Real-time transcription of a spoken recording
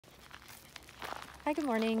Hi, good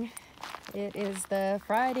morning. It is the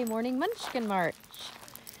Friday morning Munchkin March.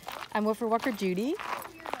 I'm Woofer Walker Judy,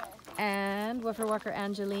 and Woofer Walker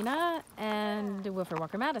Angelina, and Woofer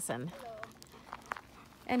Walker Madison.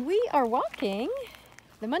 And we are walking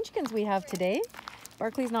the Munchkins we have today.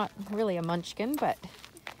 Barkley's not really a Munchkin, but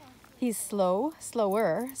he's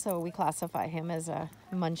slower, so we classify him as a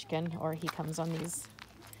Munchkin, or he comes on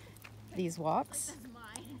these walks.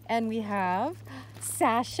 And we have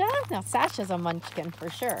Sasha. Now Sasha's a Munchkin for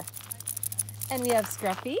sure. And we have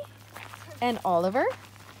Scruffy and Oliver.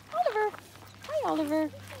 Oliver. Hi, Oliver.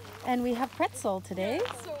 And we have Pretzel today.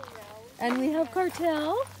 And we have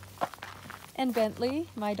Cartel and Bentley,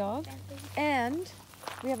 my dog. And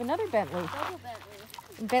we have another Bentley. Double Bentley.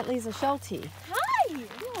 And Bentley's a Sheltie. Hi!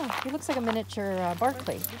 Yeah, he looks like a miniature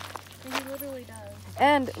Barkley. And he literally does.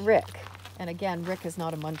 And Rick. And again, Rick is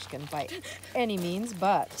not a Munchkin by any means,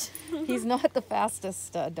 but he's not the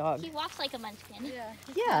fastest dog. He walks like a Munchkin.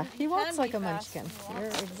 Yeah, he walks like a Munchkin. You're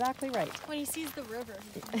exactly right. When he sees the river.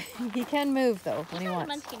 He can move though when he He's not a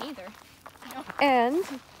wants. Munchkin either. No. And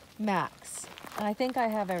Max. And I think I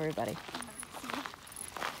have everybody.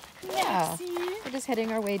 Yeah. We're just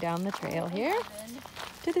heading our way down the trail here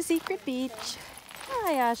to the secret beach.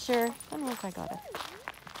 Hi, Asher. I don't know if I got it.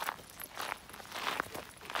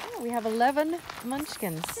 We have 11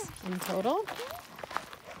 Munchkins in total.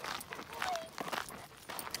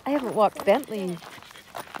 I haven't walked Bentley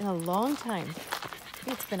in a long time. I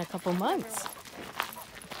think it's been a couple months.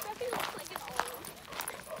 Scruffy looks like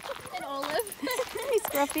An olive. Hey,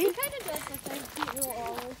 Scruffy. He kind of does look like a cute little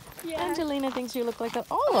olive. Yeah. Angelina thinks you look like an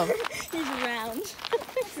olive. He's round.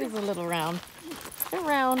 He's a little round. They're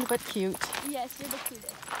round but cute. Yes, you're the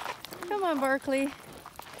cutest. Come on, Barkley.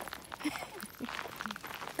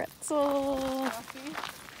 Pretzel.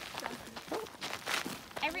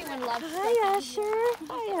 Everyone loves Hi, Asher.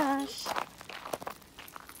 Hi, Ash.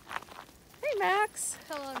 Hey, Max.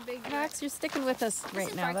 Come on, big Max, you're sticking with us right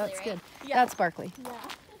is now. Barkley, That's right? good. Yeah. That's Barkley. Yeah.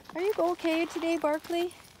 Are you okay today,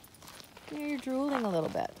 Barkley? You're drooling a little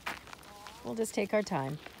bit. We'll just take our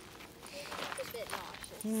time. He's a bit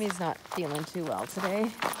nauseous. He's not feeling too well today.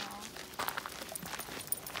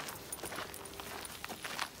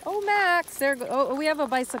 Oh, Max! We have a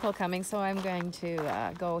bicycle coming, so I'm going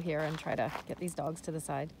to go here and try to get these dogs to the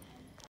side.